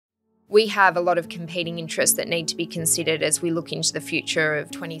We have a lot of competing interests that need to be considered as we look into the future of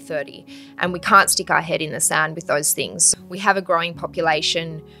 2030, and we can't stick our head in the sand with those things. We have a growing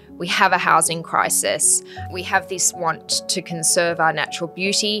population, we have a housing crisis, we have this want to conserve our natural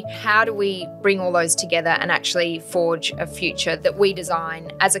beauty. How do we bring all those together and actually forge a future that we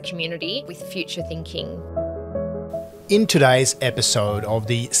design as a community with future thinking? In today's episode of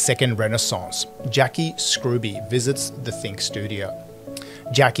the Second Renaissance, Jacqui Scruby visits the Thinque Studio.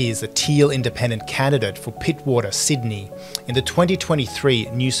 Jacqui is the Teal Independent candidate for Pittwater, Sydney in the 2023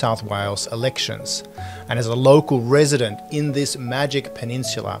 New South Wales elections, and as a local resident in this magic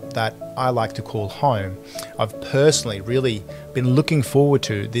peninsula that I like to call home, I've personally really been looking forward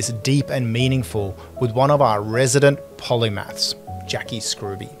to this deep and meaningful with one of our resident polymaths, Jacqui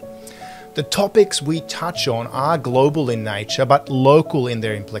Scruby. The topics we touch on are global in nature, but local in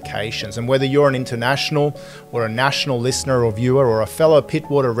their implications. And whether you're an international or a national listener or viewer or a fellow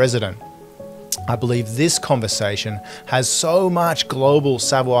Pittwater resident, I believe this conversation has so much global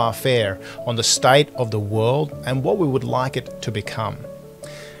savoir-faire on the state of the world and what we would like it to become.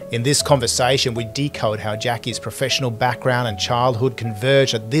 In this conversation, we decode how Jacqui's professional background and childhood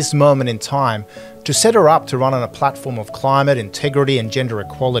converge at this moment in time to set her up to run on a platform of climate, integrity and gender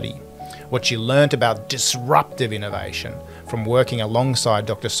equality. What she learnt about disruptive innovation from working alongside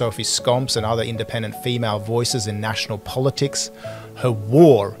Dr Sophie Scamps and other independent female voices in national politics, her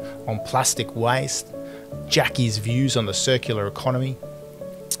war on plastic waste, Jacqui's views on the circular economy,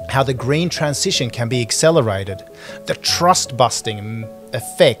 how the green transition can be accelerated, the trust-busting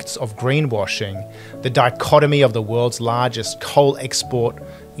effects of greenwashing, the dichotomy of the world's largest coal exporting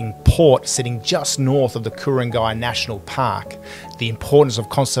port sitting just north of the Ku-Ring-Gai National Park, the importance of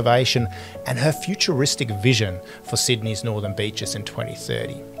conservation, and her futuristic vision for Sydney's northern beaches in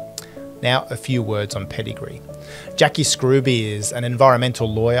 2030. Now, a few words on pedigree. Jacqui Scruby is an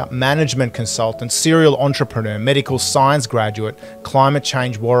environmental lawyer, management consultant, serial entrepreneur, medical science graduate, climate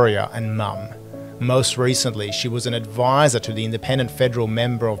change warrior, and mum. Most recently, she was an advisor to the Independent Federal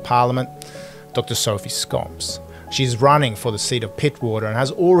Member of Parliament, Dr Sophie Scamps. She's running for the seat of Pittwater and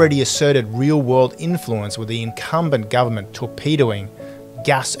has already asserted real-world influence with the incumbent government torpedoing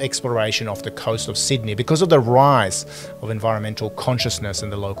gas exploration off the coast of Sydney because of the rise of environmental consciousness in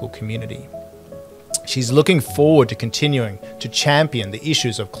the local community. She's looking forward to continuing to champion the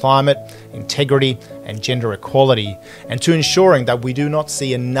issues of climate, integrity and gender equality, and to ensuring that we do not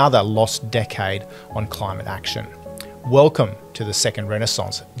see another lost decade on climate action. Welcome to the Second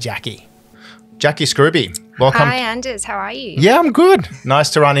Renaissance, Jacqui. Jacqui Scruby, welcome. Hi Anders, how are you? Yeah, I'm good.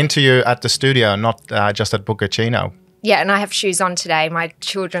 Nice to run into you at the studio, not just at Buccacino. Yeah, and I have shoes on today. My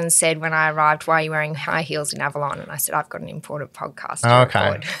children said when I arrived, "Why are you wearing high heels in Avalon?" And I said, "I've got an important podcast to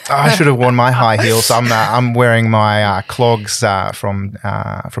record." I should have worn my high heels. I'm wearing my clogs from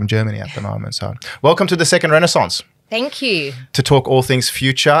Germany at the moment. So welcome to the Second Renaissance. Thank you. To talk all things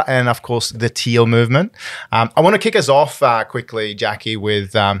future and, of course, the Teal movement. I want to kick us off quickly, Jacqui,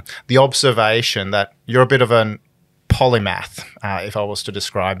 with the observation that you're a bit of an polymath, if I was to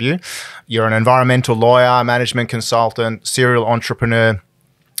describe you. You're an environmental lawyer, management consultant, serial entrepreneur,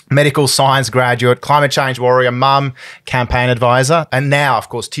 medical science graduate, climate change warrior, mum, campaign advisor, and now, of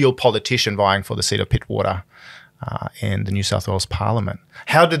course, Teal politician vying for the seat of Pittwater in the New South Wales Parliament.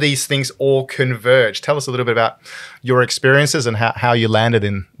 How do these things all converge? Tell us a little bit about your experiences and how you landed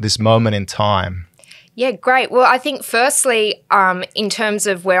in this moment in time. Yeah, great. Well, I think firstly, in terms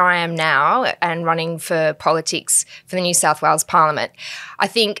of where I am now and running for politics for the New South Wales Parliament, I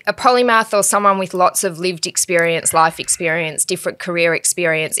think a polymath or someone with lots of lived experience, life experience, different career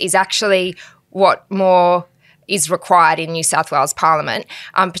experience is actually what more is required in New South Wales Parliament,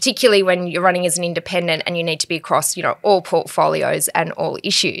 particularly when you're running as an independent and you need to be across, all portfolios and all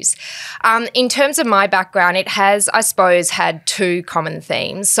issues. In terms of my background, it has, I suppose, had two common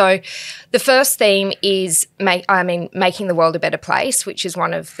themes. So the first theme is making the world a better place, which is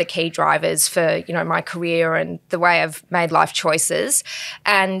one of the key drivers for, my career and the way I've made life choices.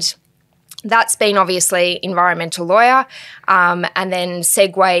 And that's been obviously environmental lawyer, and then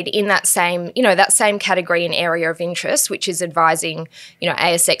segued in that same category and area of interest, which is advising,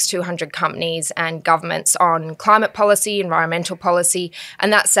 ASX 200 companies and governments on climate policy, environmental policy,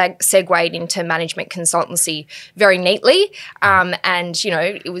 and that segued into management consultancy very neatly. And,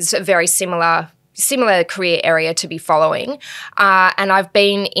 it was a very similar career area to be following. And I've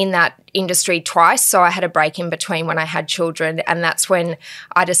been in that industry twice, so I had a break in between when I had children, and that's when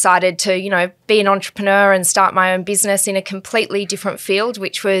I decided to, be an entrepreneur and start my own business in a completely different field,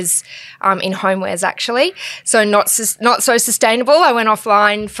 which was in homewares actually. So not so sustainable. I went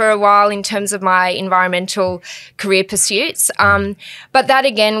offline for a while in terms of my environmental career pursuits. But that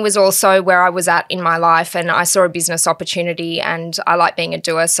again was also where I was at in my life, and I saw a business opportunity, and I like being a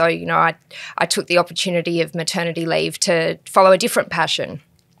doer. So, I took the opportunity of maternity leave to follow a different passion.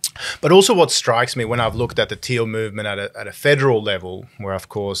 But also what strikes me when I've looked at the teal movement at a federal level, where, of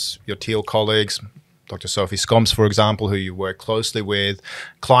course, your teal colleagues, Dr Sophie Scamps, for example, who you work closely with,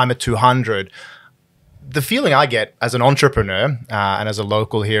 Climate 200, the feeling I get as an entrepreneur and as a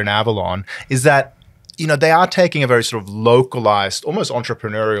local here in Avalon is that, they are taking a very sort of localized, almost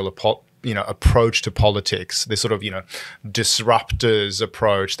entrepreneurial approach to politics, this sort of, disruptors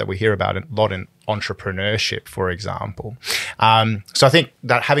approach that we hear about a lot in entrepreneurship, for example. So I think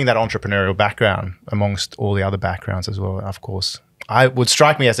that having that entrepreneurial background amongst all the other backgrounds as well, of course, I would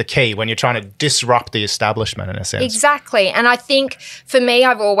strike me as a key when you're trying to disrupt the establishment in a sense. Exactly. And I think for me,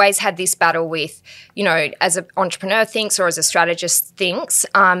 I've always had this battle with, as an entrepreneur thinks or as a strategist thinks,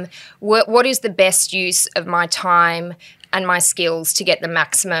 what is the best use of my time and my skills to get the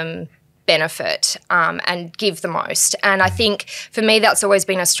maximum benefit and give the most. And I think for me that's always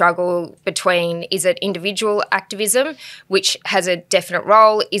been a struggle between, is it individual activism, which has a definite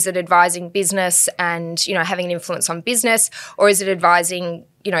role, is it advising business and having an influence on business, or is it advising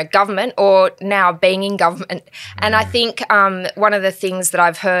government, or now being in government? And I think one of the things that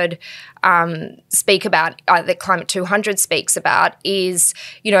I've heard speak about, that Climate 200 speaks about, is,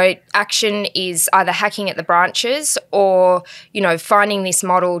 action is either hacking at the branches or, finding this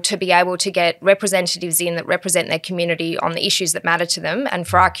model to be able to get representatives in that represent their community on the issues that matter to them. And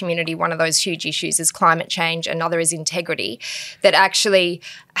for our community, one of those huge issues is climate change, another is integrity, that actually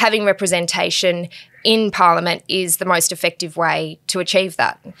having representation in Parliament is the most effective way to achieve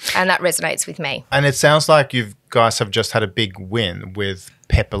that. And that resonates with me. And it sounds like you guys have just had a big win with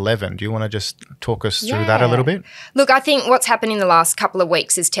PEP 11. Do you want to just talk us through that a little bit? Look, I think what's happened in the last couple of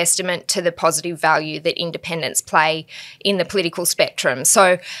weeks is testament to the positive value that independents play in the political spectrum.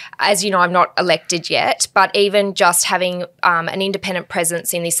 So, as you know, I'm not elected yet, but even just having an independent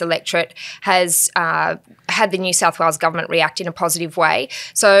presence in this electorate has had the New South Wales government react in a positive way.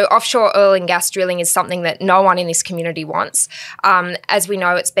 So offshore oil and gas drilling is something that no one in this community wants. As we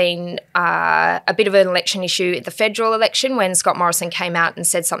know, it's been a bit of an election issue at the federal election when Scott Morrison came out and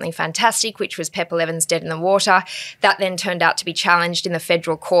said something fantastic, which was PEP 11's dead in the water. That then turned out to be challenged in the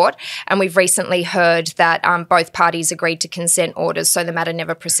federal court. And we've recently heard that both parties agreed to consent orders, so the matter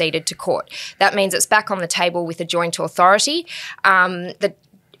never proceeded to court. That means it's back on the table with a joint authority. The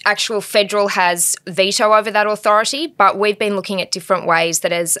actual federal has veto over that authority, but we've been looking at different ways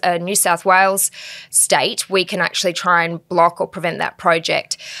that as a New South Wales state, we can actually try and block or prevent that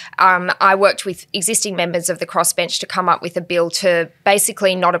project. I worked with existing members of the crossbench to come up with a bill to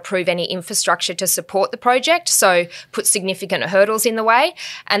basically not approve any infrastructure to support the project, so put significant hurdles in the way.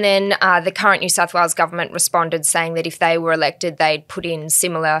 And then the current New South Wales government responded saying that if they were elected, they'd put in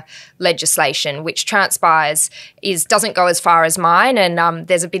similar legislation, which transpires doesn't go as far as mine, and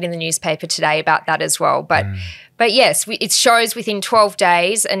there's a bit in the newspaper today about that as well. But yes, it shows within 12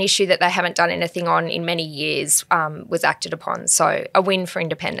 days an issue that they haven't done anything on in many years was acted upon. So a win for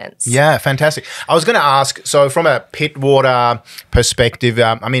independence. Yeah, fantastic. I was going to ask, so from a Pittwater perspective,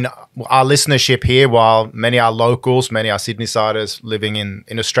 I mean, our listenership here, while many are locals, many are Sydney-siders living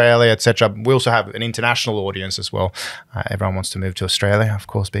in Australia, etc., we also have an international audience as well. Everyone wants to move to Australia, of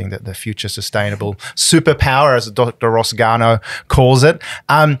course, being the future sustainable superpower, as Dr. Rosgano calls it.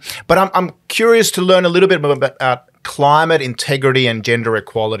 But I'm curious to learn a little bit more about climate integrity and gender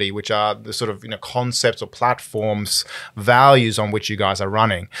equality, which are the sort of concepts or platforms, values on which you guys are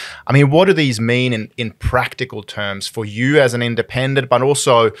running. I mean, what do these mean in practical terms for you as an independent, but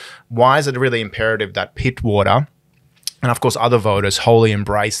also why is it really imperative that Pittwater and, of course, other voters wholly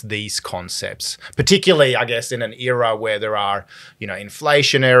embrace these concepts, particularly, I guess, in an era where there are,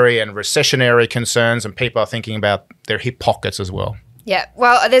 inflationary and recessionary concerns and people are thinking about their hip pockets as well? Yeah,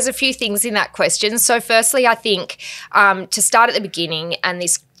 well, there's a few things in that question. So firstly, I think to start at the beginning, and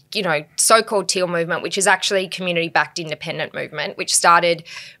this so-called Teal movement, which is actually community-backed independent movement, which started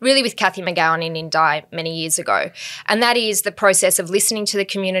really with Cathy McGowan in Indi many years ago. And that is the process of listening to the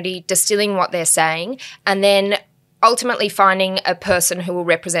community, distilling what they're saying, and then ultimately finding a person who will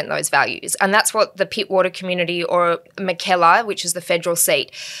represent those values. And that's what the Pittwater community, or Mackellar, which is the federal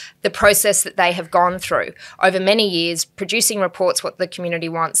seat, the process that they have gone through over many years, producing reports what the community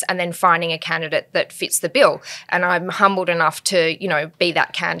wants and then finding a candidate that fits the bill. And I'm humbled enough to, be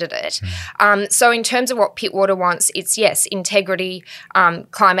that candidate. So in terms of what Pittwater wants, it's, yes, integrity,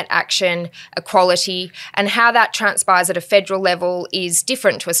 climate action, equality, and how that transpires at a federal level is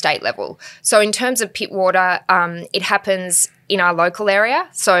different to a state level. So in terms of Pittwater, it happens in our local area.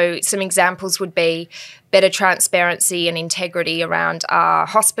 So some examples would be better transparency and integrity around our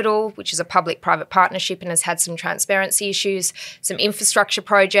hospital, which is a public-private partnership and has had some transparency issues, some infrastructure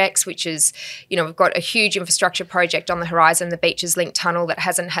projects, which is, we've got a huge infrastructure project on the horizon, the Beaches Link Tunnel, that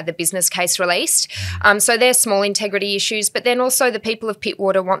hasn't had the business case released. So they're small integrity issues, but then also the people of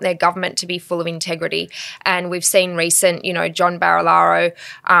Pittwater want their government to be full of integrity. And we've seen recent, John Barilaro,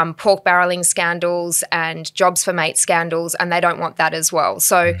 pork barrelling scandals and jobs for mates scandals, and they don't want that as well.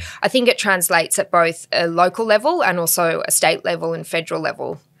 So I think it translates at both a local level and also a state level and federal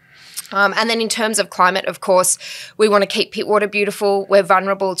level. And then in terms of climate, of course, we want to keep Pittwater beautiful. We're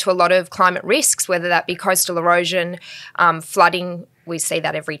vulnerable to a lot of climate risks, whether that be coastal erosion, flooding. We see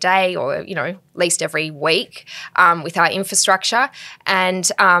that every day, or at least every week, with our infrastructure, and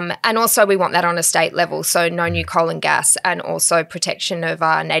also we want that on a state level. So no new coal and gas, and also protection of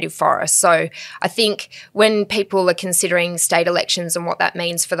our native forests. So I think when people are considering state elections and what that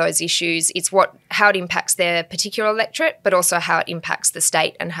means for those issues, it's how it impacts their particular electorate, but also how it impacts the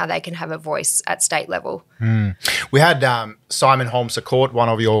state and how they can have a voice at state level. We had Simon Holmes-Accord, one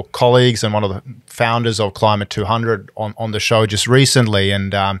of your colleagues and one of the founders of Climate 200, on the show just recently,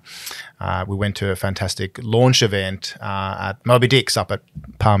 and we went to a fantastic launch event at Moby Dick's up at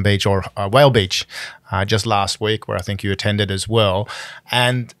Palm Beach, or Whale Beach, just last week, where I think you attended as well.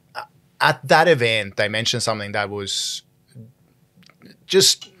 And at that event, they mentioned something that was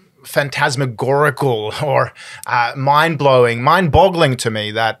just phantasmagorical or mind-blowing, mind-boggling to me,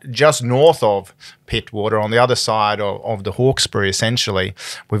 that just north of Pittwater, on the other side of the Hawkesbury, essentially,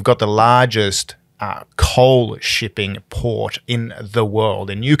 we've got the largest coal shipping port in the world,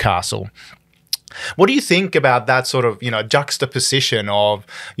 in Newcastle. What do you think about that sort of, juxtaposition of,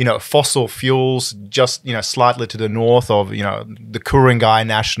 fossil fuels just, slightly to the north of, the Ku-Ring-Gai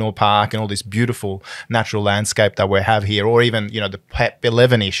National Park and all this beautiful natural landscape that we have here, or even, the PEP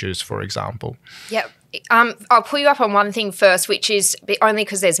 11 issues, for example? Yeah. I'll pull you up on one thing first, which is only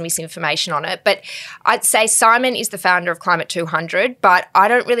because there's misinformation on it. But I'd say Simon is the founder of Climate 200, but I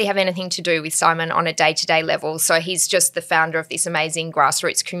don't really have anything to do with Simon on a day-to-day level. So he's just the founder of this amazing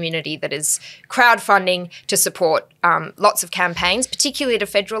grassroots community that is crowdfunding to support lots of campaigns, particularly at a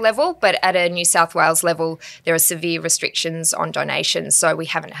federal level. But at a New South Wales level, there are severe restrictions on donations. So we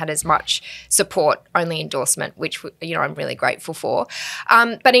haven't had as much support, only endorsement, which, I'm really grateful for.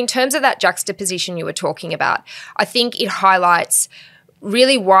 But in terms of that juxtaposition you were talking about, I think it highlights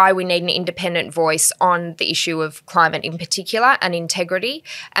really why we need an independent voice on the issue of climate in particular and integrity.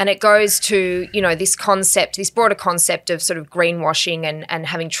 And it goes to, this concept, this broader concept of sort of greenwashing and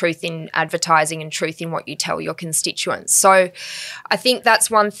having truth in advertising and truth in what you tell your constituents. So I think that's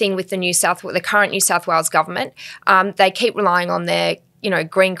one thing with the current New South Wales government. They keep relying on their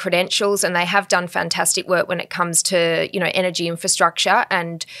green credentials, and they have done fantastic work when it comes to, energy infrastructure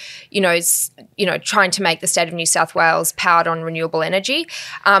and, trying to make the state of New South Wales powered on renewable energy.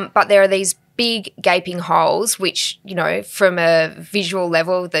 But there are these big gaping holes, which, from a visual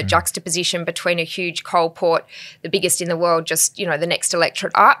level, the juxtaposition between a huge coal port, the biggest in the world, just, the next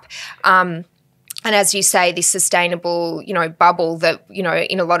electorate up, and as you say, this sustainable, bubble that,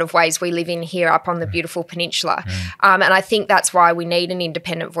 in a lot of ways we live in here up on the beautiful peninsula. And I think that's why we need an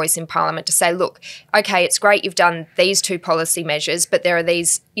independent voice in Parliament to say, look, okay, it's great you've done these two policy measures, but there are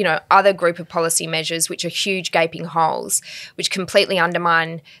these, other group of policy measures which are huge gaping holes, which completely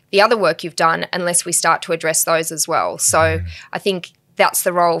undermine the other work you've done unless we start to address those as well. So I think that's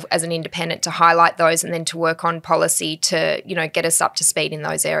the role as an independent, to highlight those and then to work on policy to, get us up to speed in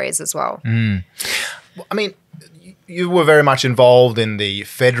those areas as well. I mean, you were very much involved in the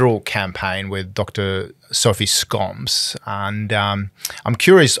federal campaign with Dr Sophie Scamps, and I'm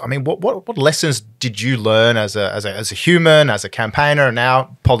curious, I mean, what lessons did you learn as a human, as a campaigner, and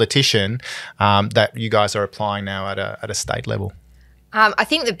now politician, that you guys are applying now at a state level? I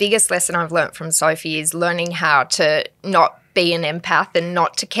think the biggest lesson I've learnt from Sophie is learning how to not be an empath and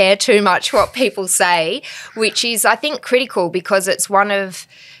not to care too much what people say, which is, I think, critical, because it's one of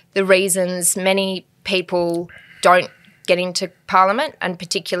the reasons many people don't get into Parliament, and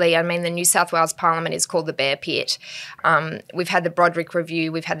particularly, I mean, the New South Wales Parliament is called the Bear Pit. We've had the Broderick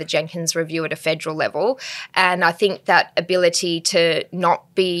Review, we've had the Jenkins Review at a federal level, and I think that ability to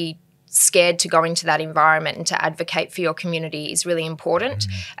not be scared to go into that environment and to advocate for your community is really important.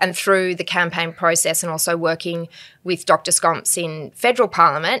 And through the campaign process and also working with Dr Scamps in federal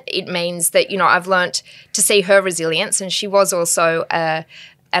Parliament, it means that, you know, I've learnt to see her resilience, and she was also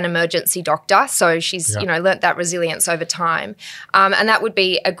an emergency doctor, so she's you know, learnt that resilience over time, and that would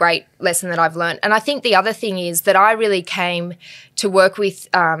be a great lesson that I've learnt. And I think the other thing is that I really came to work with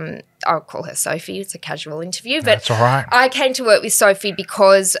I'll call her Sophie, it's a casual interview, but that's all right. I came to work with Sophie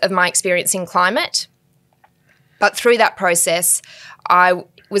because of my experience in climate, but through that process I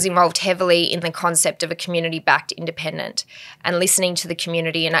was involved heavily in the concept of a community-backed independent and listening to the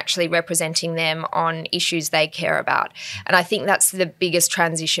community and actually representing them on issues they care about. And I think that's the biggest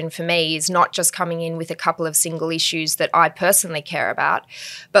transition for me, is not just coming in with a couple of single issues that I personally care about,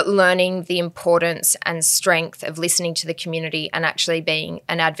 but learning the importance and strength of listening to the community and actually being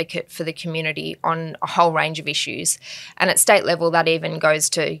an advocate for the community on a whole range of issues. And at state level, that even goes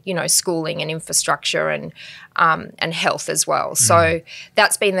to, you know, schooling and infrastructure and health as well. So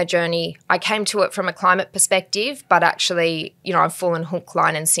that's been the journey. I came to it from a climate perspective, but actually, you know, I've fallen hook,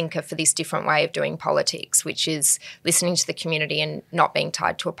 line and sinker for this different way of doing politics, which is listening to the community and not being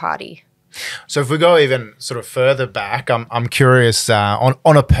tied to a party. So if we go even sort of further back, I'm curious on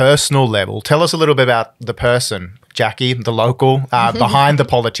a personal level, tell us a little bit about the person, Jacqui, the local, behind the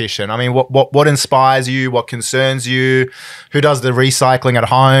politician. I mean, what inspires you? What concerns you? Who does the recycling at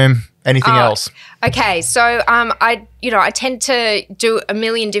home? Anything else? Okay, so I tend to do a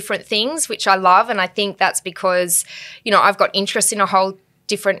million different things, which I love, and I think that's because, you know, I've got interest in a whole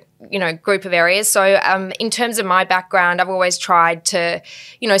different, you know, group of areas. So in terms of my background, I've always tried to,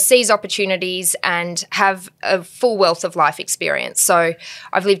 you know, seize opportunities and have a full wealth of life experience. So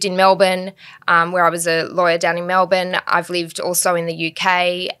I've lived in Melbourne, where I was a lawyer down in Melbourne. I've lived also in the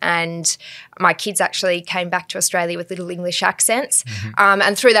UK, and my kids actually came back to Australia with little English accents.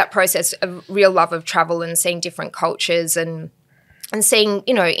 And through that process, a real love of travel and seeing different cultures and seeing,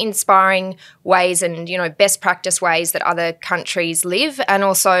 you know, inspiring ways and, you know, best practice ways that other countries live, and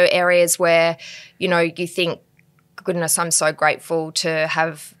also areas where, you know, you think, goodness, I'm so grateful to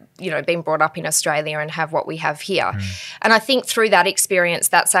have, you know, been brought up in Australia and have what we have here. And I think through that experience,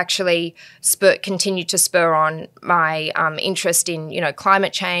 that's actually continued to spur on my interest in, you know,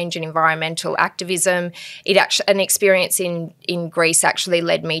 climate change and environmental activism. An experience in Greece actually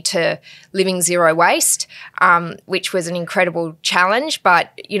led me to living zero waste, which was an incredible challenge.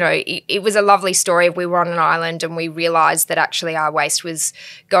 But, you know, it was a lovely story. We were on an island and we realised that actually our waste was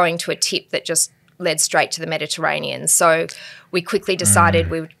going to a tip that just led straight to the Mediterranean. So we quickly decided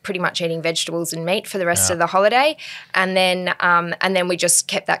we were pretty much eating vegetables and meat for the rest of the holiday, and then we just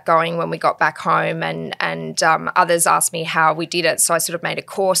kept that going when we got back home. And others asked me how we did it, so I sort of made a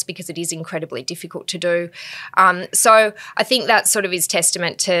course because it is incredibly difficult to do. So I think that sort of is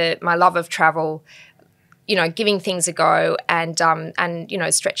testament to my love of travel, you know, giving things a go, and you know,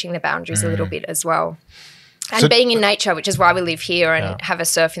 stretching the boundaries a little bit as well, and being in nature, which is why we live here and have a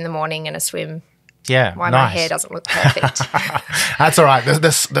surf in the morning and a swim. Yeah, why my hair doesn't look perfect. That's all right.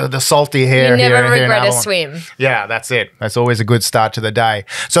 The salty hair. You never here regret a swim. Yeah, that's it. That's always a good start to the day.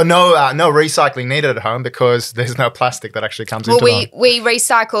 So no recycling needed at home because there's no plastic that actually comes into home. We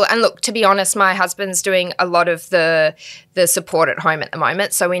recycle, and look, to be honest, my husband's doing a lot of the support at home at the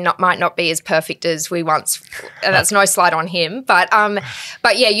moment, so we might not be as perfect as we once. And that's no slight on him, but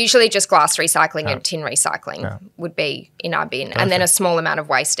yeah, usually just glass recycling and tin recycling would be in our bin, and then a small amount of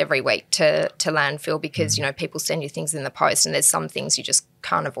waste every week to landfill, because you know, people send you things in the post, and there's some things you just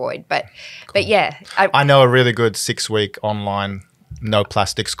can't avoid. But yeah, I know a really good 6-week online no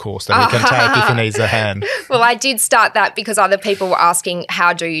plastics course that he can take if he needs a hand. Well, I did start that because other people were asking,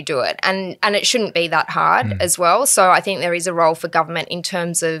 how do you do it? And it shouldn't be that hard as well. So I think there is a role for government in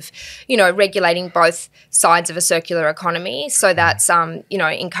terms of, you know, regulating both sides of a circular economy. So that's, you know,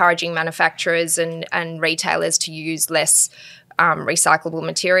 encouraging manufacturers and retailers to use less recyclable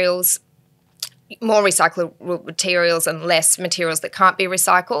materials, more recyclable materials and less materials that can't be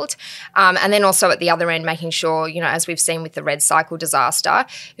recycled. And then also at the other end, making sure, you know, as we've seen with the Red Cycle disaster,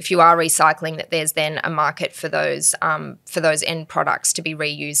 if you are recycling, that there's then a market for those end products to be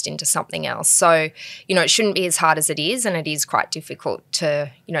reused into something else. So, you know, it shouldn't be as hard as it is, and it is quite difficult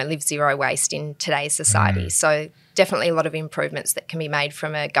to, you know, live zero waste in today's society. So definitely a lot of improvements that can be made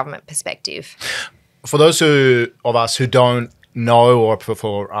from a government perspective. For those of us who don't know, or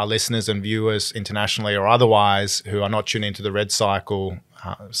for our listeners and viewers internationally or otherwise who are not tuned into the Red Cycle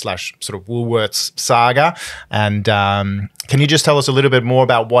slash sort of Woolworths saga. And can you just tell us a little bit more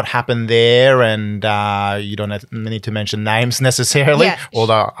about what happened there? And you don't need to mention names necessarily,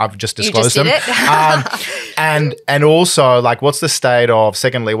 although I've just disclosed them. And also, like, what's the state of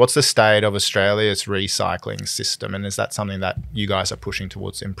Australia's recycling system? And is that something that you guys are pushing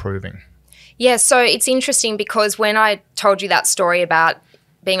towards improving? Yeah, so it's interesting because when I told you that story about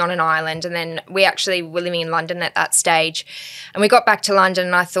being on an island, and then we actually were living in London at that stage, and we got back to London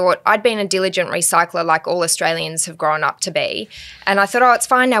and I thought I'd been a diligent recycler like all Australians have grown up to be, and I thought, oh, it's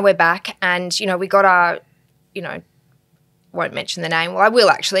fine, now we're back, and, you know, we got our, you know, won't mention the name, well, I will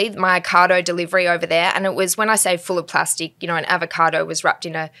actually, my avocado delivery over there, and it was, when I say full of plastic, you know, an avocado was wrapped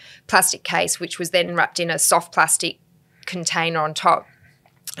in a plastic case, which was then wrapped in a soft plastic container on top.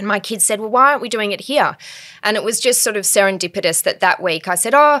 And my kids said, well, why aren't we doing it here? And it was just sort of serendipitous that week I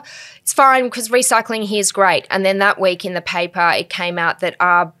said, oh, it's fine because recycling here is great. And then that week in the paper, it came out that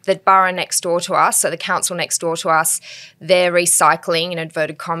the borough next door to us, so the council next door to us, their recycling, in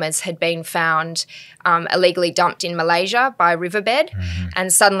inverted commas, had been found illegally dumped in Malaysia by a riverbed. Mm-hmm.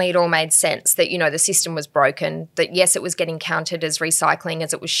 And suddenly it all made sense that, you know, the system was broken, that yes, it was getting counted as recycling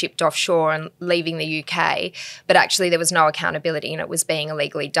as it was shipped offshore and leaving the UK, but actually there was no accountability and it was being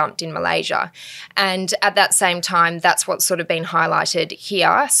illegally dumped in Malaysia. And at that same time, that's what's sort of been highlighted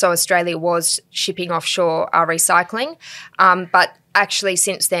here. So Australia was shipping offshore our recycling, but actually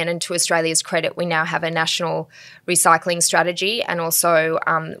since then, and to Australia's credit, we now have a national recycling strategy and also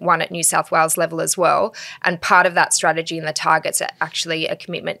one at New South Wales level as well. And part of that strategy and the targets are actually a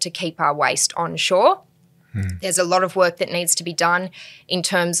commitment to keep our waste onshore. There's a lot of work that needs to be done in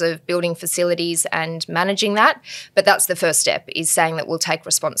terms of building facilities and managing that, but that's the first step, is saying that we'll take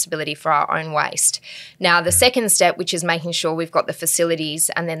responsibility for our own waste. Now, the second step, which is making sure we've got the facilities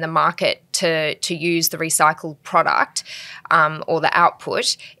and then the market to use the recycled product or the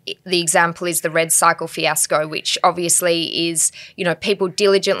output, the example is the red cycle fiasco, which obviously is, you know, people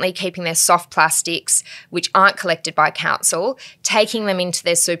diligently keeping their soft plastics, which aren't collected by council, taking them into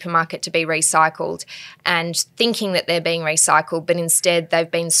their supermarket to be recycled and thinking that they're being recycled, but instead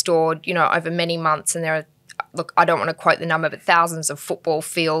they've been stored, you know, over many months, and there are, look, I don't want to quote the number, but thousands of football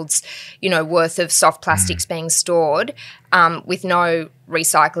fields, you know, worth of soft plastics being stored with no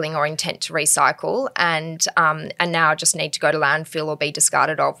recycling or intent to recycle, and now just need to go to landfill or be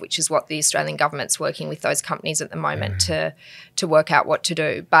discarded of, which is what the Australian government's working with those companies at the moment to work out what to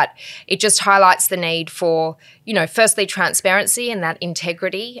do. But it just highlights the need for, you know, firstly transparency and that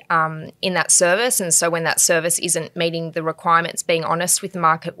integrity in that service, and so when that service isn't meeting the requirements, being honest with the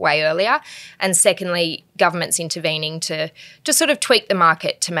market way earlier, and secondly, governments intervening to sort of tweak the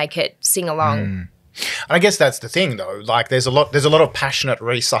market to make it sing along. And I guess that's the thing, though. Like, there's a lot of passionate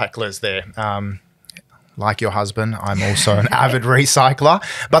recyclers there. Like your husband, I'm also an avid recycler.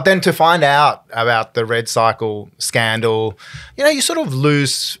 But then to find out about the red cycle scandal, you know, you sort of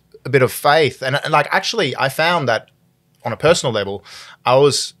lose a bit of faith. And like, actually, I found that on a personal level, I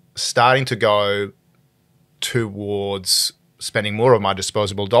was starting to go towards spending more of my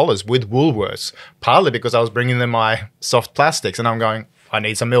disposable dollars with Woolworths, partly because I was bringing them my soft plastics, and I'm going, I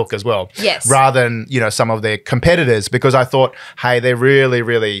need some milk as well. Yes. Rather than, you know, some of their competitors, because I thought, hey, they're really,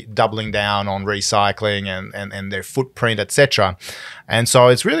 really doubling down on recycling and their footprint, etc. And so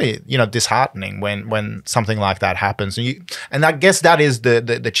it's really, you know, disheartening when something like that happens. And I guess that is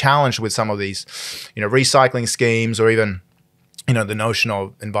the challenge with some of these, you know, recycling schemes, or even, you know, the notion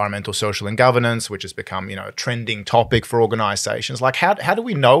of environmental, social and governance, which has become, you know, a trending topic for organisations. Like, how do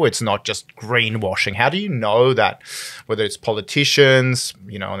we know it's not just greenwashing? How do you know that, whether it's politicians,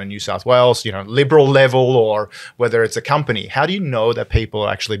 you know, on the New South Wales, you know, Liberal level, or whether it's a company, how do you know that people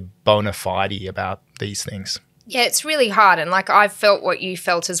are actually bona fide about these things? Yeah, it's really hard. And like, I felt what you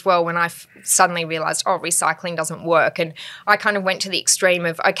felt as well when I suddenly realised, oh, recycling doesn't work. And I kind of went to the extreme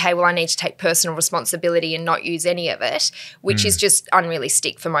of, okay, well, I need to take personal responsibility and not use any of it, which is just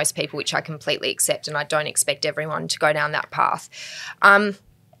unrealistic for most people, which I completely accept. And I don't expect everyone to go down that path.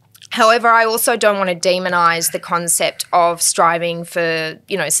 However, I also don't want to demonise the concept of striving for,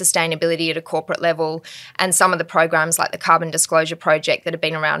 you know, sustainability at a corporate level, and some of the programs like the Carbon Disclosure Project that have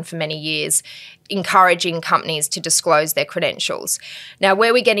been around for many years, encouraging companies to disclose their credentials. Now,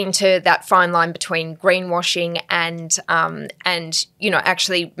 where we get into that fine line between greenwashing and you know,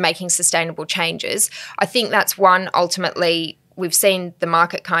 actually making sustainable changes, I think that's one, ultimately, we've seen the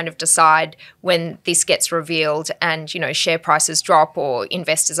market kind of decide when this gets revealed and, you know, share prices drop or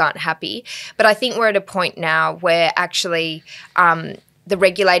investors aren't happy. But I think we're at a point now where actually the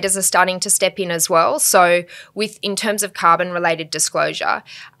regulators are starting to step in as well. So in terms of carbon-related disclosure,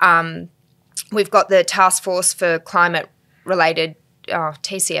 we've got the Task Force for Climate-Related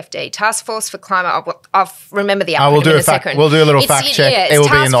TCFD, Task Force for Climate. I'll remember the acronym We'll do in a second. We'll do a little fact check. Yeah, it will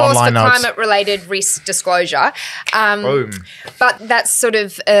be in the Task Force online for notes. Climate-related Risk Disclosure. Boom. But that's sort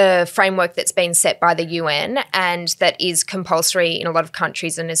of a framework that's been set by the UN and that is compulsory in a lot of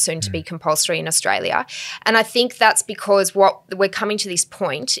countries and is soon to be compulsory in Australia. And I think that's because we're coming to this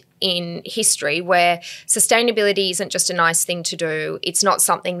point in history where sustainability isn't just a nice thing to do. It's not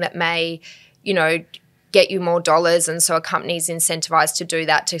something that may, get you more dollars, and so a company's incentivized to do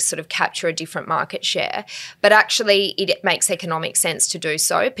that to sort of capture a different market share. But actually it makes economic sense to do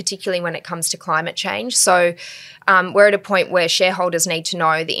so, particularly when it comes to climate change. So we're at a point where shareholders need to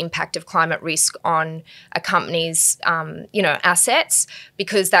know the impact of climate risk on a company's, assets,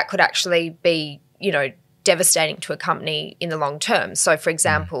 because that could actually be, devastating to a company in the long term. So, for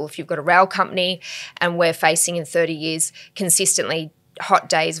example, if you've got a rail company and we're facing in 30 years consistently hot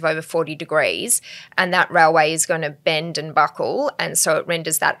days of over 40 degrees, and that railway is going to bend and buckle, and so it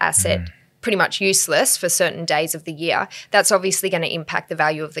renders that asset pretty much useless for certain days of the year, that's obviously going to impact the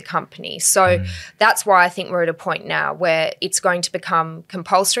value of the company. So that's why I think we're at a point now where it's going to become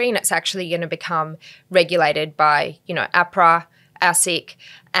compulsory, and it's actually going to become regulated by, APRA, ASIC,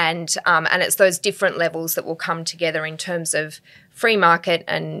 and it's those different levels that will come together in terms of free market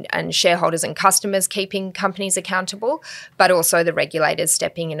and shareholders and customers keeping companies accountable, but also the regulators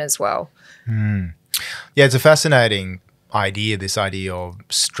stepping in as well. Yeah, it's a fascinating idea, this idea of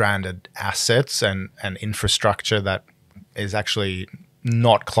stranded assets and infrastructure that is actually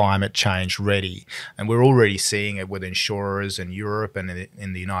not climate change ready. And we're already seeing it with insurers in Europe and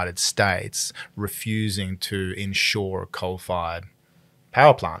in the United States refusing to insure coal-fired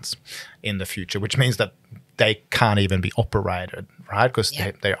power plants in the future, which means that they can't even be operated, right? Because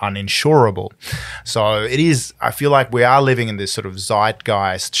they're uninsurable. So it is, I feel like we are living in this sort of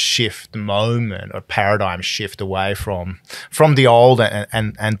zeitgeist shift moment, or paradigm shift away from the old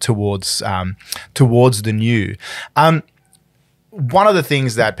and towards the new. One of the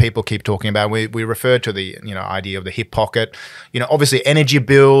things that people keep talking about, we refer to the idea of the hip pocket. Obviously energy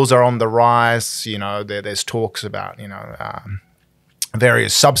bills are on the rise. There's talks about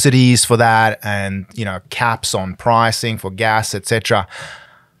various subsidies for that, and caps on pricing for gas, etc.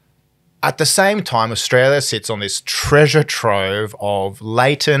 At the same time, Australia sits on this treasure trove of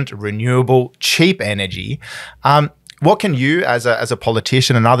latent, renewable, cheap energy. What can you, as a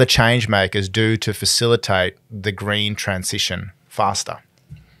politician and other change makers, do to facilitate the green transition faster?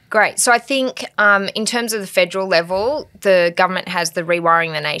 Great. So I think in terms of the federal level, the government has the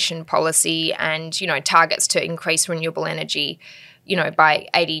Rewiring the Nation policy and, targets to increase renewable energy, by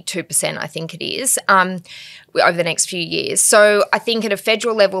 82%, I think it is, over the next few years. So I think at a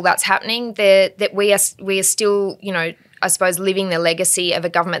federal level that's happening, that we are still, I suppose, living the legacy of a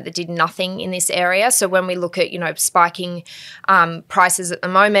government that did nothing in this area. So when we look at, spiking prices at the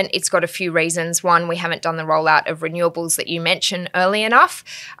moment, it's got a few reasons. One, we haven't done the rollout of renewables that you mentioned early enough.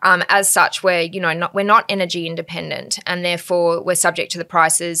 As such, we're not energy independent, and therefore we're subject to the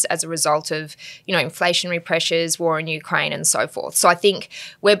prices as a result of, inflationary pressures, war in Ukraine, and so forth. So I think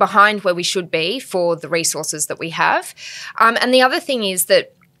we're behind where we should be for the resources that we have. And the other thing is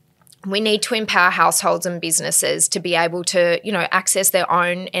that we need to empower households and businesses to be able to, access their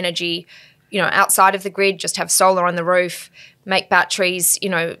own energy, outside of the grid, just have solar on the roof, make batteries,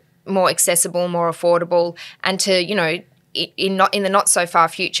 more accessible, more affordable, and to, in the not so far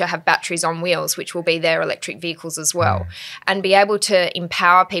future, have batteries on wheels, which will be their electric vehicles as well. And be able to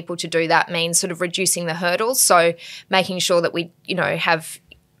empower people to do that means sort of reducing the hurdles. So making sure that we, have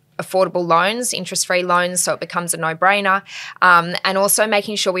affordable loans, interest-free loans, so it becomes a no-brainer, and also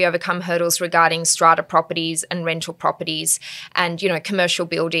making sure we overcome hurdles regarding strata properties and rental properties and, commercial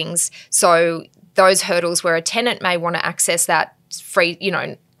buildings. So those hurdles where a tenant may want to access that free,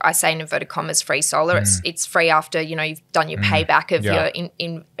 I say in inverted commas, free solar. It's free after, you've done your payback of your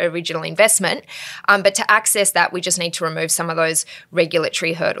in original investment. But to access that, we just need to remove some of those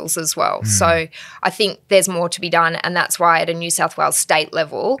regulatory hurdles as well. So I think there's more to be done, and that's why at a New South Wales state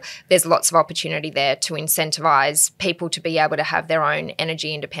level, there's lots of opportunity there to incentivise people to be able to have their own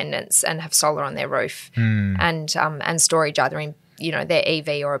energy independence and have solar on their roof and storage either in, their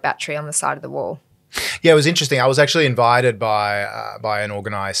EV or a battery on the side of the wall. Yeah, it was interesting. I was actually invited by an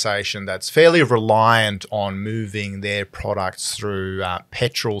organisation that's fairly reliant on moving their products through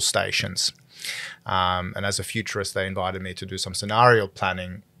petrol stations. And as a futurist, they invited me to do some scenario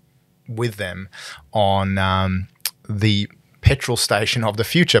planning with them on the petrol station of the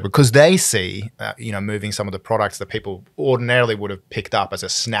future, because they see, moving some of the products that people ordinarily would have picked up as a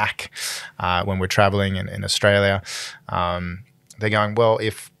snack when we're travelling in Australia. They're going, well,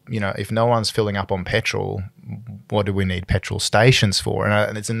 if if no one's filling up on petrol, what do we need petrol stations for?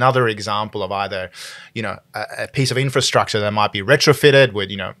 And it's another example of either, a piece of infrastructure that might be retrofitted with,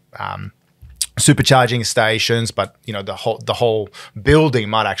 supercharging stations, but the whole building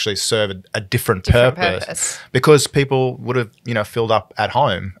might actually serve a different purpose because people would have filled up at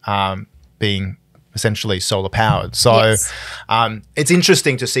home, being essentially solar powered. So it's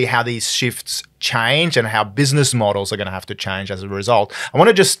interesting to see how these shifts change and how business models are going to have to change as a result. I want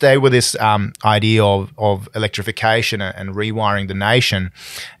to just stay with this idea of electrification and rewiring the nation.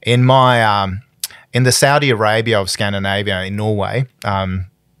 In my in the Saudi Arabia of Scandinavia, in Norway,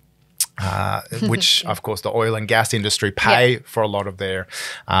 which, of course, the oil and gas industry pay for a lot of their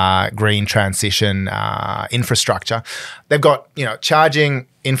green transition infrastructure. They've got, charging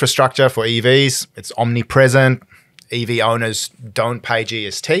infrastructure for EVs. It's omnipresent. EV owners don't pay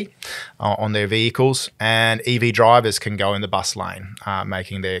GST on their vehicles, and EV drivers can go in the bus lane,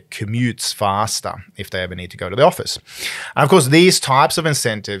 making their commutes faster if they ever need to go to the office. And of course, these types of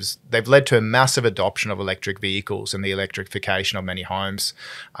incentives, they've led to a massive adoption of electric vehicles and the electrification of many homes.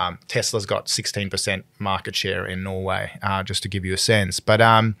 Tesla's got 16% market share in Norway, just to give you a sense. But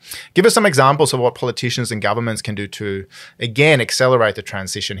give us some examples of what politicians and governments can do to, again, accelerate the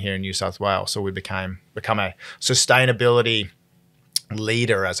transition here in New South Wales, so we become a sustainability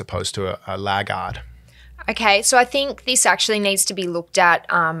leader as opposed to a laggard. Okay, so I think this actually needs to be looked at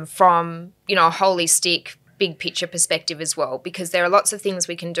from, a holistic, big picture perspective as well, because there are lots of things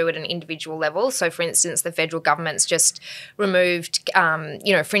we can do at an individual level. So, for instance, the federal government's just removed,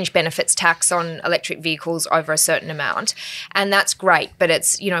 fringe benefits tax on electric vehicles over a certain amount, and that's great. But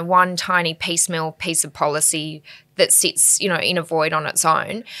it's, one tiny piecemeal piece of policy that sits, in a void on its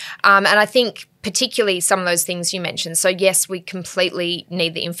own. And I think particularly some of those things you mentioned. So, yes, we completely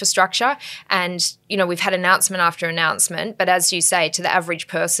need the infrastructure, and, we've had announcement after announcement, but as you say, to the average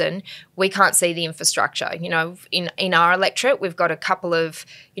person, we can't see the infrastructure. In our electorate, we've got a couple of,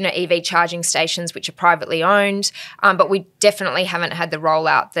 EV charging stations which are privately owned, but we definitely haven't had the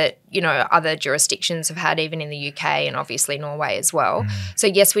rollout that, other jurisdictions have had, even in the UK and obviously Norway as well. So,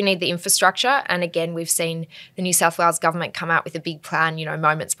 yes, we need the infrastructure. And again, we've seen the New South Wales government come out with a big plan,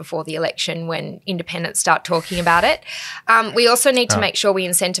 moments before the election when independents start talking about it. We also need to make sure we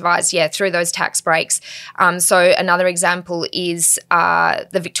incentivise, through those tax breaks. So another example is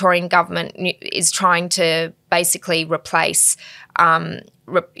the Victorian government is trying to basically replace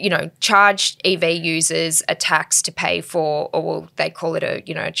charge EV users a tax to pay for, or they call it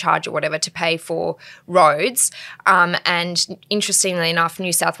a charge or whatever, to pay for roads. And interestingly enough,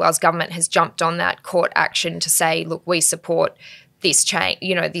 New South Wales government has jumped on that court action to say, look, we support this change,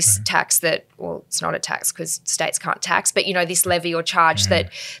 this tax that, well, it's not a tax because states can't tax, but, this levy or charge that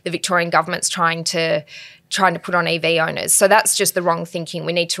the Victorian government's trying to put on EV owners. So that's just the wrong thinking.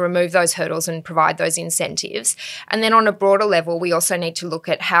 We need to remove those hurdles and provide those incentives. And then on a broader level, we also need to look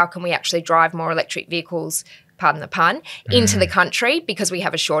at how can we actually drive more electric vehicles, pardon the pun, into the country, because we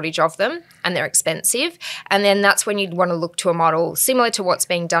have a shortage of them and they're expensive. And then that's when you'd want to look to a model similar to what's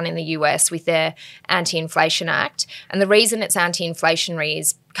being done in the US with their Anti-Inflation Act. And the reason it's anti-inflationary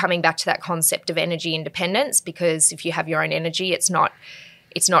is coming back to that concept of energy independence, because if you have your own energy, it's not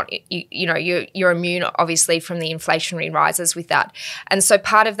you're immune obviously from the inflationary rises with that. And so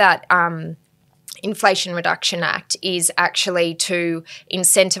part of that Inflation Reduction Act is actually to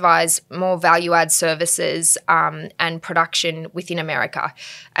incentivise more value-add services and production within America.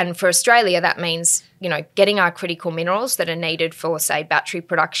 And for Australia, that means, getting our critical minerals that are needed for, say, battery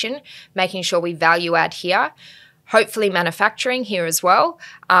production, making sure we value-add here, hopefully manufacturing here as well,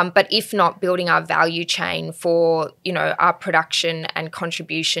 but if not, building our value chain for, our production and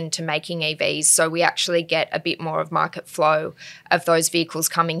contribution to making EVs, so we actually get a bit more of market flow of those vehicles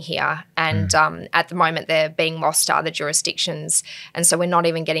coming here. And at the moment, they're being lost to other jurisdictions, and so we're not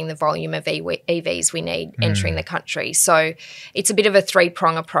even getting the volume of EVs we need entering the country. So it's a bit of a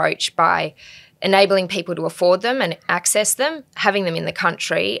three-prong approach by enabling people to afford them and access them, having them in the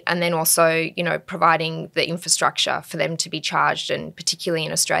country, and then also, providing the infrastructure for them to be charged, and particularly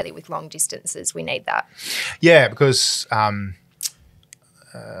in Australia with long distances, we need that. Yeah, because, I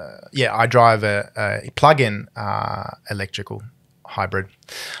drive a plug-in electrical hybrid,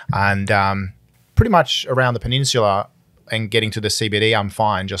 and pretty much around the peninsula and getting to the CBD, I'm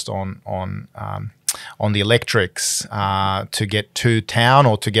fine just on the electrics to get to town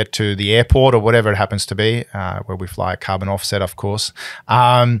or to get to the airport or whatever it happens to be, where we fly a carbon offset, of course.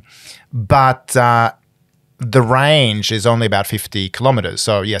 But the range is only about 50 kilometres.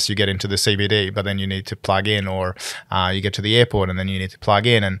 So, yes, you get into the CBD, but then you need to plug in, or you get to the airport and then you need to plug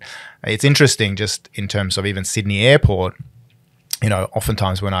in. And it's interesting just in terms of even Sydney Airport,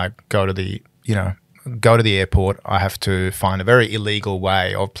 oftentimes when I go to the airport, I have to find a very illegal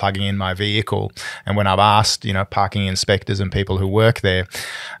way of plugging in my vehicle. And when I've asked, parking inspectors and people who work there,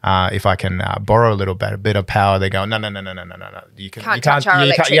 if I can borrow a bit of power, they go, no. You can't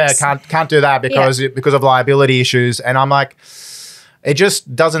do that because of liability issues. And I'm like, it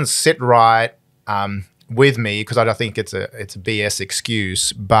just doesn't sit right with me, because I think it's a BS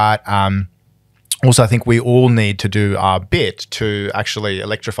excuse. But also, I think we all need to do our bit to actually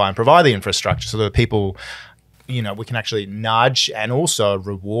electrify and provide the infrastructure so that people, we can actually nudge and also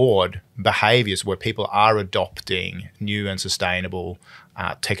reward behaviours where people are adopting new and sustainable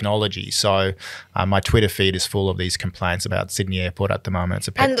technology. So my Twitter feed is full of these complaints about Sydney Airport at the moment. It's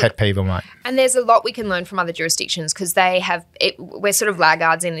a pet peeve of mine. And there's a lot we can learn from other jurisdictions, because we're sort of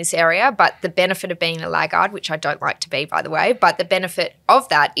laggards in this area, but the benefit of being a laggard, which I don't like to be, by the way, but the benefit of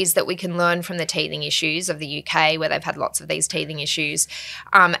that is that we can learn from the teething issues of the UK, where they've had lots of these teething issues,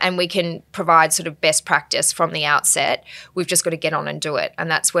 and we can provide sort of best practice from the outset. We've just got to get on and do it.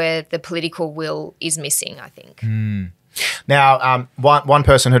 And that's where the political will is missing, I think. Now, one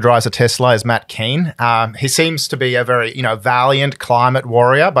person who drives a Tesla is Matt Keane. He seems to be a very, valiant climate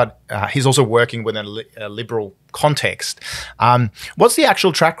warrior, but he's also working within a liberal context. What's the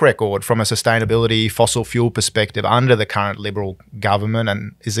actual track record from a sustainability fossil fuel perspective under the current Liberal government,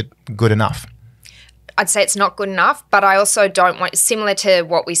 and is it good enough? I'd say it's not good enough, but I also don't want, similar to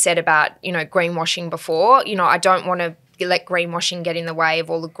what we said about, greenwashing before, I don't want to let greenwashing get in the way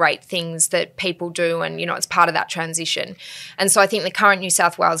of all the great things that people do, and it's part of that transition. And so I think the current New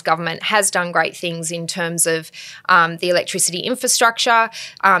South Wales government has done great things in terms of the electricity infrastructure,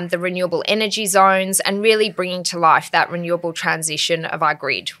 the renewable energy zones, and really bringing to life that renewable transition of our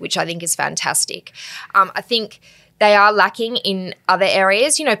grid, which I think is fantastic. I think they are lacking in other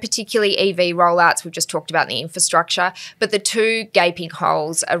areas, particularly EV rollouts. We've just talked about the infrastructure. But the two gaping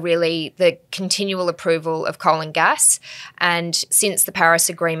holes are really the continual approval of coal and gas. And since the Paris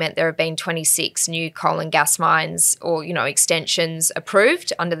Agreement, there have been 26 new coal and gas mines or, extensions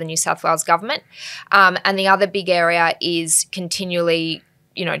approved under the New South Wales government. And the other big area is continually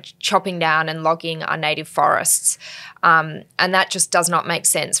chopping down and logging our native forests. And that just does not make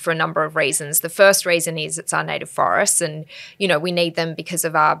sense for a number of reasons. The first reason is it's our native forests, and, we need them because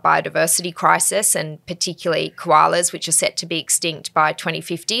of our biodiversity crisis, and particularly koalas, which are set to be extinct by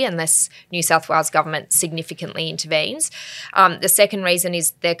 2050 unless New South Wales government significantly intervenes. The second reason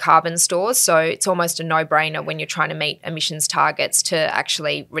is their carbon stores. So it's almost a no-brainer when you're trying to meet emissions targets to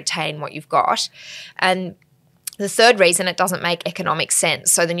actually retain what you've got. And the third reason, it doesn't make economic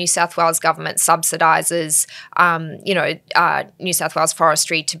sense. So the New South Wales government subsidises, New South Wales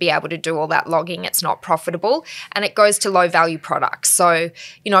forestry to be able to do all that logging. It's not profitable, and it goes to low-value products. So,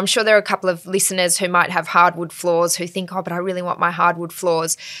 I'm sure there are a couple of listeners who might have hardwood floors who think, but I really want my hardwood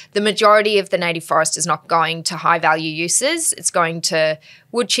floors. The majority of the native forest is not going to high-value uses. It's going to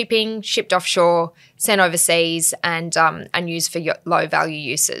wood chipping, shipped offshore, sent overseas, and used for low-value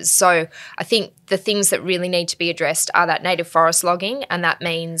uses. So I think the things that really need to be addressed are that native forest logging, and that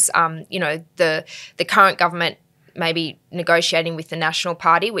means, the current government maybe negotiating with the National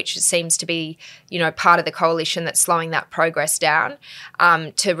Party, which seems to be, part of the coalition that's slowing that progress down,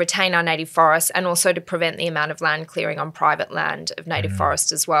 to retain our native forests, and also to prevent the amount of land clearing on private land of native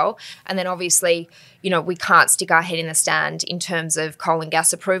forest as well. And then obviously, we can't stick our head in the sand in terms of coal and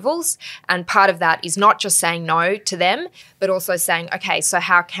gas approvals. And part of that is not just saying no to them, but also saying, okay, so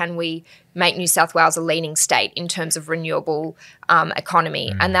how can we make New South Wales a leading state in terms of renewable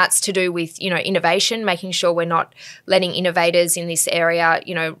economy? And that's to do with, innovation, making sure we're not letting innovators in this area,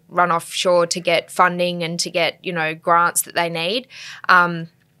 run offshore to get funding and to get, grants that they need.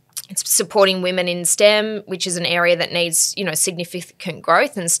 It's supporting women in STEM, which is an area that needs, significant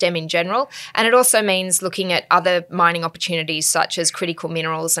growth, and STEM in general. And it also means looking at other mining opportunities such as critical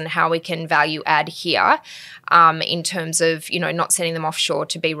minerals and how we can value add here, in terms of, not sending them offshore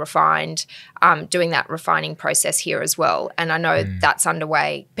to be refined, doing that refining process here as well. And I know that's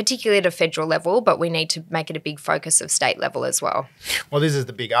underway, particularly at a federal level, but we need to make it a big focus of state level as well. Well, this is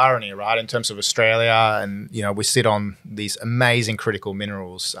the big irony, right, in terms of Australia, and, we sit on these amazing critical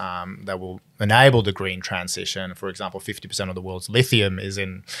minerals that will enable the green transition. For example, 50% of the world's lithium is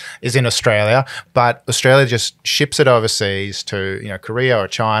in Australia, but Australia just ships it overseas to Korea or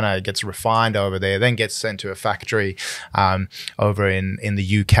China. It gets refined over there, then gets sent to a factory over in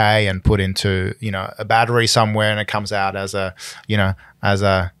the UK and put into a battery somewhere, and it comes out as a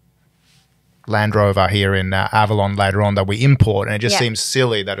Land Rover here in Avalon later on that we import. And it just seems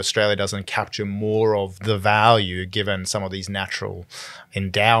silly that Australia doesn't capture more of the value given some of these natural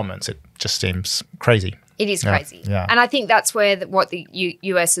endowments. It just seems crazy. It is crazy. Yeah. And I think that's where what the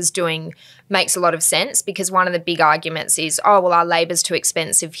US is doing makes a lot of sense, because one of the big arguments is, oh, well, our labour's too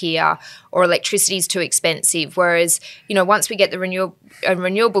expensive here or electricity's too expensive. Whereas, once we get the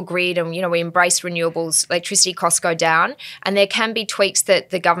renewable grid and, we embrace renewables, electricity costs go down, and there can be tweaks that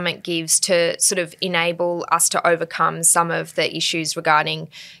the government gives to sort of enable us to overcome some of the issues regarding,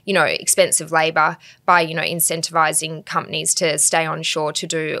 expensive labour by, incentivising companies to stay onshore to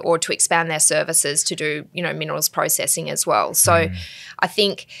do, or to expand their services to do, minerals processing as well. So I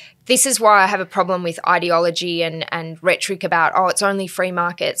think this is why I have a problem with ideology and rhetoric about, oh, it's only free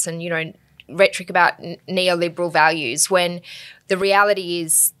markets, and, rhetoric about neoliberal values, when the reality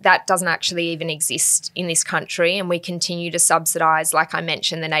is that doesn't actually even exist in this country, and we continue to subsidise, like I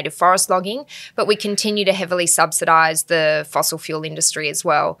mentioned, the native forest logging, but we continue to heavily subsidise the fossil fuel industry as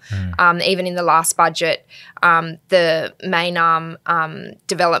well. Even in the last budget, the main arm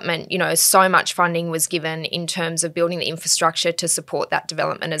development, so much funding was given in terms of building the infrastructure to support that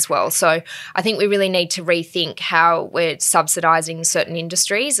development as well. So I think we really need to rethink how we're subsidising certain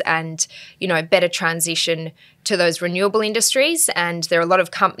industries and, better transition to those renewable industries. And there are a lot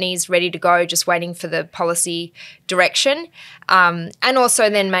of companies ready to go, just waiting for the policy direction. And also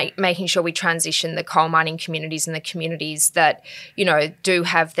then making sure we transition the coal mining communities and the communities that, do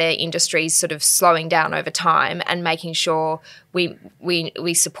have their industries sort of slowing down over time, and making sure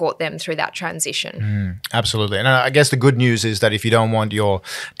we support them through that transition. Absolutely. And I guess the good news is that if you don't want your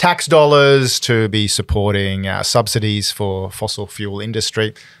tax dollars to be supporting subsidies for fossil fuel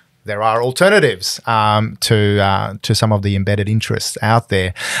industry, there are alternatives to some of the embedded interests out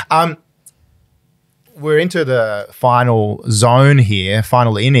there. We're into the final zone here,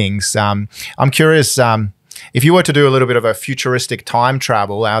 final innings. I'm curious, if you were to do a little bit of a futuristic time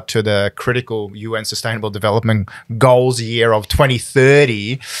travel out to the critical UN Sustainable Development Goals year of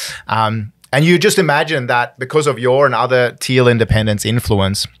 2030, and you just imagine that because of your and other Teal Independent's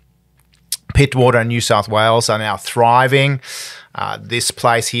influence, Pittwater and New South Wales are now thriving. This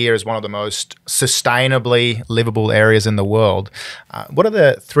place here is one of the most sustainably livable areas in the world. What are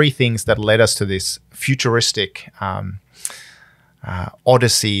the three things that led us to this futuristic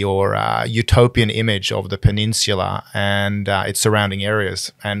odyssey or utopian image of the peninsula and its surrounding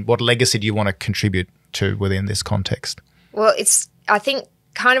areas? And what legacy do you want to contribute to within this context? Well, it's, I think,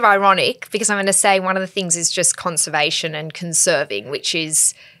 kind of ironic, because I'm going to say one of the things is just conservation and conserving, which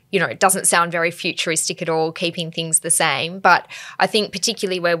is, it doesn't sound very futuristic at all, keeping things the same. But I think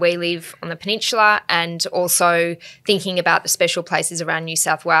particularly where we live on the peninsula, and also thinking about the special places around New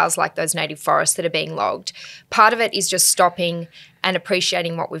South Wales, like those native forests that are being logged, part of it is just stopping and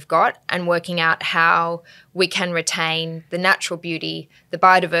appreciating what we've got and working out how we can retain the natural beauty, the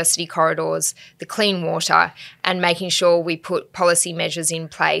biodiversity corridors, the clean water, and making sure we put policy measures in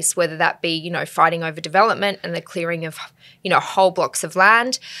place, whether that be, fighting over development and the clearing of, whole blocks of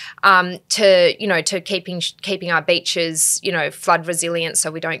land, to keeping our beaches, flood resilient,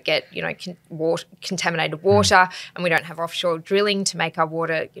 so we don't get, contaminated water, and we don't have offshore drilling to make our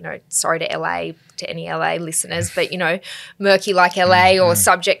water, sorry to any LA listeners, but, murky like LA or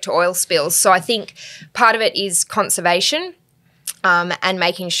subject to oil spills. So I think part of it is conservation, and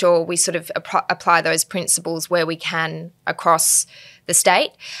making sure we sort of apply those principles where we can across the state.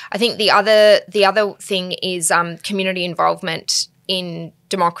 I think the other thing is community involvement in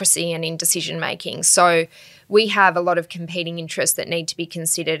democracy and in decision making. So we have a lot of competing interests that need to be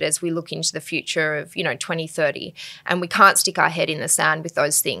considered as we look into the future of, 2030, and we can't stick our head in the sand with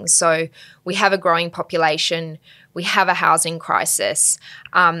those things. So we have a growing population, we have a housing crisis,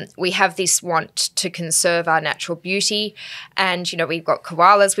 we have this want to conserve our natural beauty, and, we've got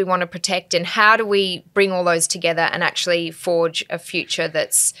koalas we want to protect. And how do we bring all those together and actually forge a future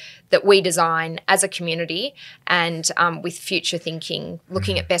that we design as a community, and with future thinking,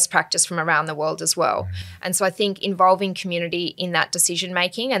 looking at best practice from around the world as well. And so I think involving community in that decision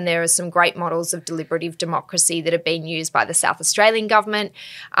making, and there are some great models of deliberative democracy that have been used by the South Australian government,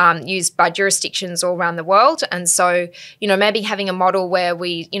 used by jurisdictions all around the world. And so, maybe having a model where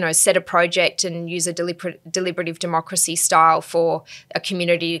we, set a project and use a deliberative democracy style for a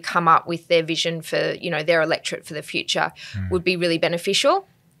community to come up with their vision for, their electorate for the future would be really beneficial.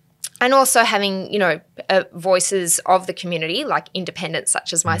 And also having, voices of the community, like independents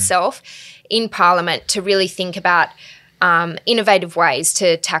such as myself, in Parliament to really think about innovative ways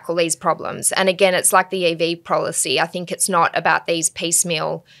to tackle these problems. And again, it's like the EV policy. I think it's not about these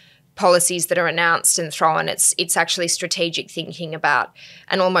piecemeal policies that are announced and thrown. It's actually strategic thinking about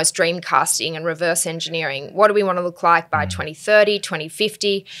and almost dream casting and reverse engineering. What do we want to look like by 2030,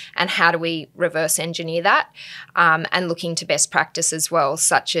 2050, and how do we reverse engineer that? And looking to best practice as well,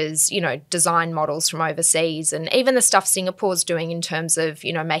 such as, design models from overseas and even the stuff Singapore's doing in terms of,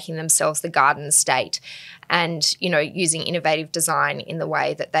 making themselves the garden state and, using innovative design in the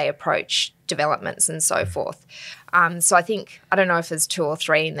way that they approach developments and so forth. So I think, I don't know if there's 2 or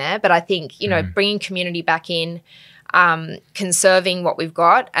 3 in there, but I think, bringing community back in, conserving what we've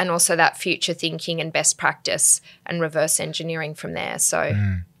got, and also that future thinking and best practice and reverse engineering from there. So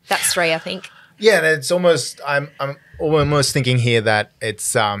that's 3, I think. Yeah, it's almost, I'm almost thinking here that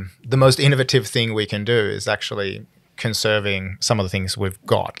it's the most innovative thing we can do is actually conserving some of the things we've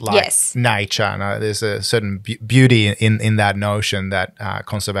got, like nature. And there's a certain beauty in that notion that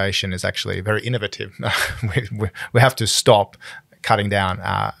conservation is actually very innovative. we have to stop cutting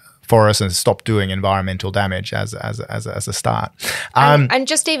down forests and stop doing environmental damage as a start. And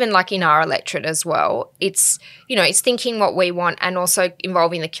just even like in our electorate as well, it's thinking what we want and also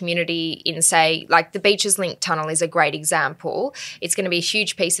involving the community in, say, like the Beaches Link Tunnel is a great example. It's going to be a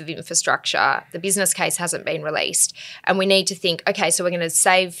huge piece of infrastructure. The business case hasn't been released. And we need to think, okay, so we're going to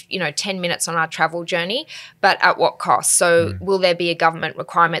save, 10 minutes on our travel journey, but at what cost? So will there be a government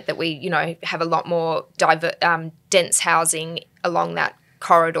requirement that we, have a lot more dense housing along that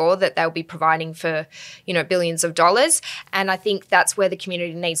corridor that they'll be providing for, billions of dollars? And I think that's where the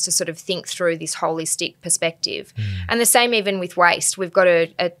community needs to sort of think through this holistic perspective. And the same even with waste. We've got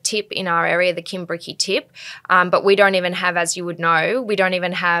a tip in our area, the Kimbriki tip, but we don't even have, as you would know,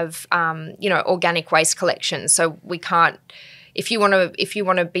 organic waste collection. So we can't. If you want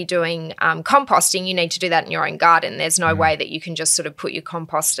to be doing composting, you need to do that in your own garden. There's no way that you can just sort of put your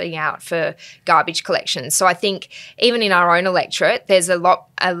composting out for garbage collection. So I think even in our own electorate, there's a lot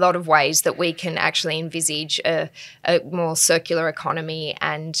of ways that we can actually envisage a more circular economy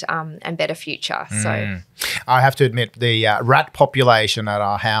and better future. So I have to admit the rat population at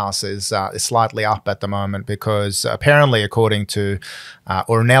our house is slightly up at the moment because apparently, according to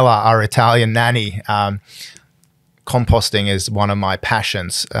Ornella, our Italian nanny, composting is one of my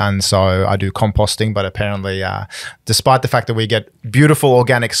passions, and so I do composting. But apparently, despite the fact that we get beautiful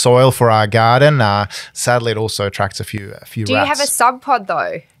organic soil for our garden, sadly it also attracts a few rats. Do you have a sub pod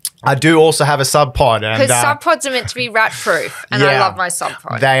though? I do also have a sub pod, because sub pods are meant to be rat proof, and I love my sub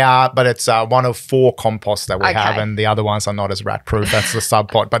pod. They are, but it's one of 4 composts that we have, and the other ones are not as rat proof. That's the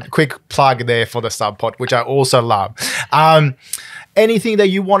sub pod. But quick plug there for the sub pod, which I also love. Anything that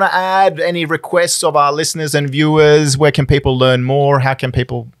you want to add? Any requests of our listeners and viewers? Where can people learn more? How can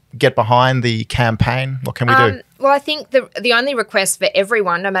people get behind the campaign? What can we do? Well, I think the only request for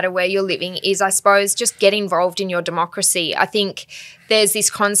everyone, no matter where you're living, is, I suppose, just get involved in your democracy. I think there's this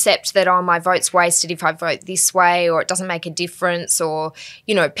concept that, my vote's wasted if I vote this way, or it doesn't make a difference, or,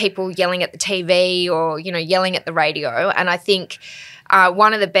 people yelling at the TV or, yelling at the radio. And I think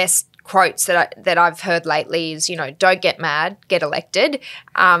one of the best quotes that I've heard lately is, don't get mad, get elected.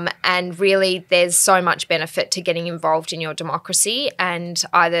 And really there's so much benefit to getting involved in your democracy and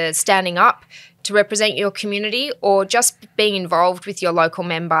either standing up to represent your community or just being involved with your local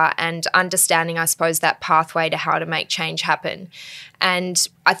member and understanding, I suppose, that pathway to how to make change happen. And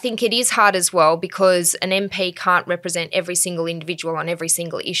I think it is hard as well because an MP can't represent every single individual on every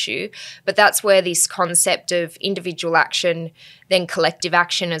single issue, but that's where this concept of individual action, then collective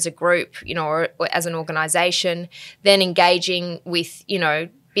action as a group, or as an organisation, then engaging with,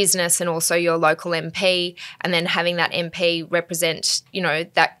 business and also your local MP, and then having that MP represent,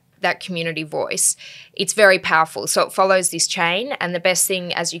 that community voice, it's very powerful. So it follows this chain, and the best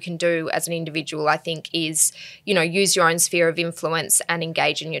thing as you can do as an individual, I think, is, use your own sphere of influence and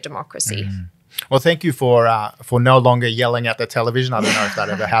engage in your democracy. Well, thank you for no longer yelling at the television. I don't know if that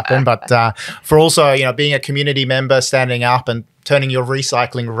ever happened, but for also, being a community member, standing up and turning your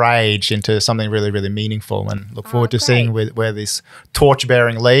recycling rage into something really, really meaningful, and look forward to seeing where this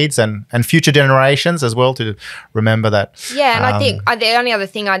torch-bearing leads and future generations as well, to remember that. Yeah, and I think the only other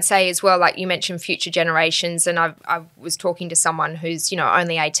thing I'd say as well, like you mentioned future generations, and I was talking to someone who's,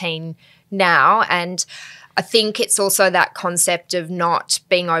 only 18 now, and I think it's also that concept of not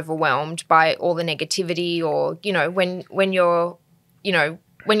being overwhelmed by all the negativity, or, when you're,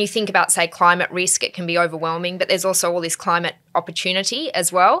 when you think about, say, climate risk, it can be overwhelming, but there's also all this climate opportunity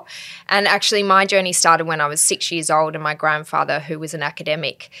as well. And actually my journey started when I was 6 years old, and my grandfather, who was an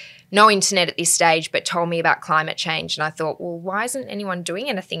academic, no internet at this stage, but told me about climate change. And I thought, well, why isn't anyone doing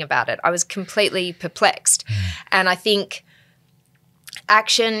anything about it? I was completely perplexed. And I think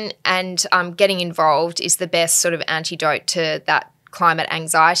action and getting involved is the best sort of antidote to that climate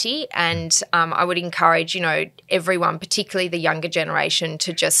anxiety. And I would encourage, everyone, particularly the younger generation,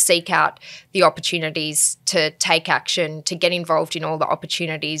 to just seek out the opportunities to take action, to get involved in all the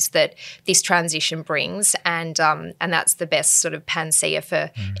opportunities that this transition brings. And that's the best sort of panacea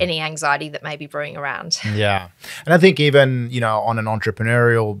for any anxiety that may be brewing around. Yeah. And I think even, on an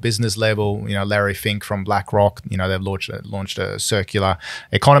entrepreneurial business level, Larry Fink from BlackRock, they've launched a circular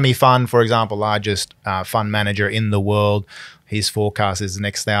economy fund, for example, largest fund manager in the world. His forecast is the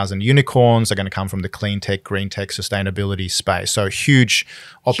next 1,000 unicorns are going to come from the clean tech, green tech, sustainability space. So huge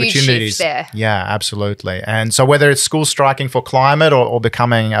opportunities. Huge there. Yeah, absolutely. And so whether it's school striking for climate or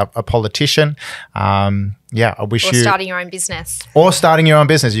becoming a politician, I wish you... Or starting your own business. Or starting your own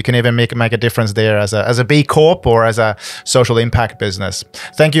business. You can even make a difference there as a B Corp or as a social impact business.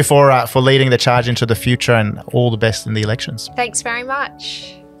 Thank you for leading the charge into the future, and all the best in the elections. Thanks very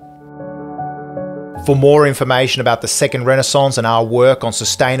much. For more information about the Second Renaissance and our work on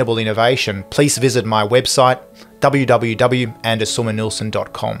sustainable innovation, please visit my website,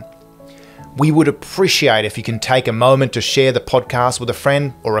 www.sorman-Nilsson.com. We would appreciate if you can take a moment to share the podcast with a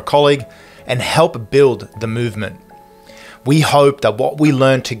friend or a colleague and help build the movement. We hope that what we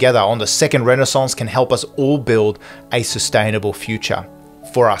learn together on the Second Renaissance can help us all build a sustainable future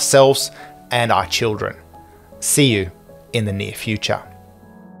for ourselves and our children. See you in the near future.